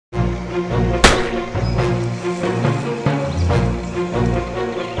What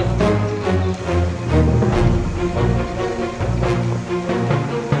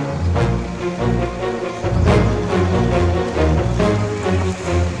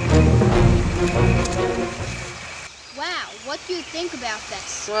do you think about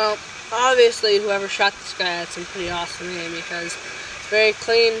this? Well, obviously whoever shot this guy had some pretty awesome aim, because it's very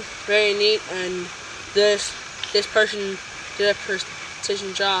clean, very neat, and this person did a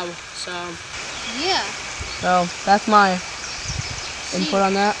precision job, so. Yeah. So that's my input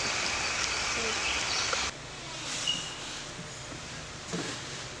on that.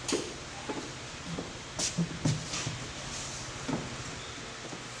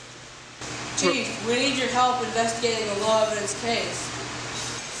 Chief, we need your help investigating a low evidence case.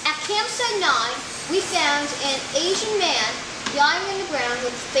 At Campsite 9, we found an Asian man lying on the ground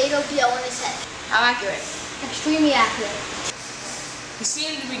with a fatal blow on his head. How accurate? Extremely accurate. He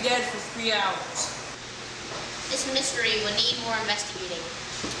seemed to be dead for 3 hours. This mystery will need more investigating.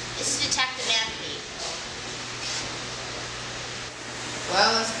 This is Detective Anthony. Well,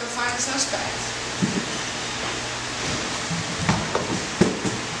 let's go find the suspect.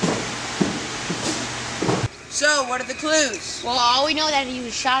 So, what are the clues? Well, all we know is that he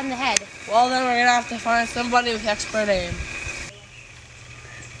was shot in the head. Well, then we're gonna have to find somebody with expert aim.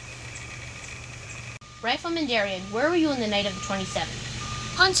 Rifleman Darian, where were you on the night of the 27th?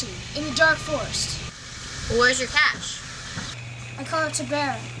 Hunting in the dark forest. Well, where's your cache? I call it to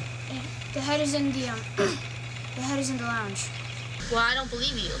bear. The head is in the the head is in the lounge. Well, I don't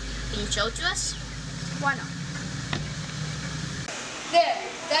believe you. Can you show it to us? Why not? There,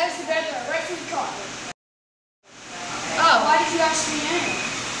 that is the bear that I rightfully caught. Oh. Why did you ask me now?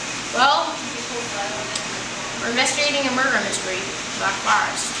 Well, we're investigating a murder mystery, Black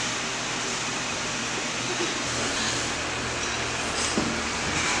Forest.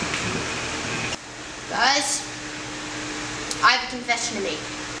 Guys, I have a confession to make.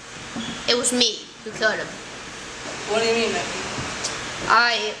 It was me who killed him. What do you mean, Mickey?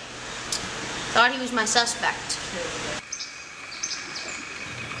 I thought he was my suspect.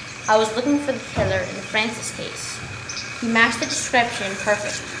 I was looking for the killer in the Francis case. He matched the description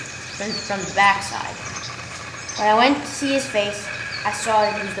perfectly from the backside. When I went to see his face, I saw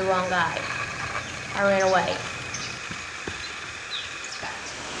that he was the wrong guy. I ran away.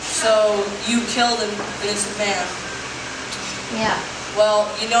 So, you killed an innocent man. Yeah. Well,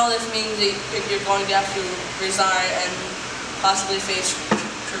 you know this means that you're going to have to resign and possibly face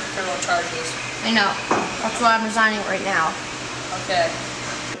criminal charges. I know. That's why I'm resigning right now. Okay.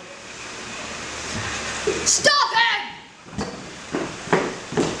 Stop it!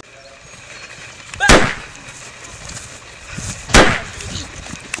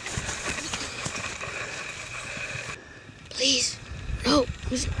 Please. No.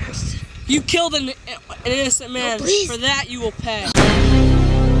 You killed an innocent man. No, please. For that, you will pay.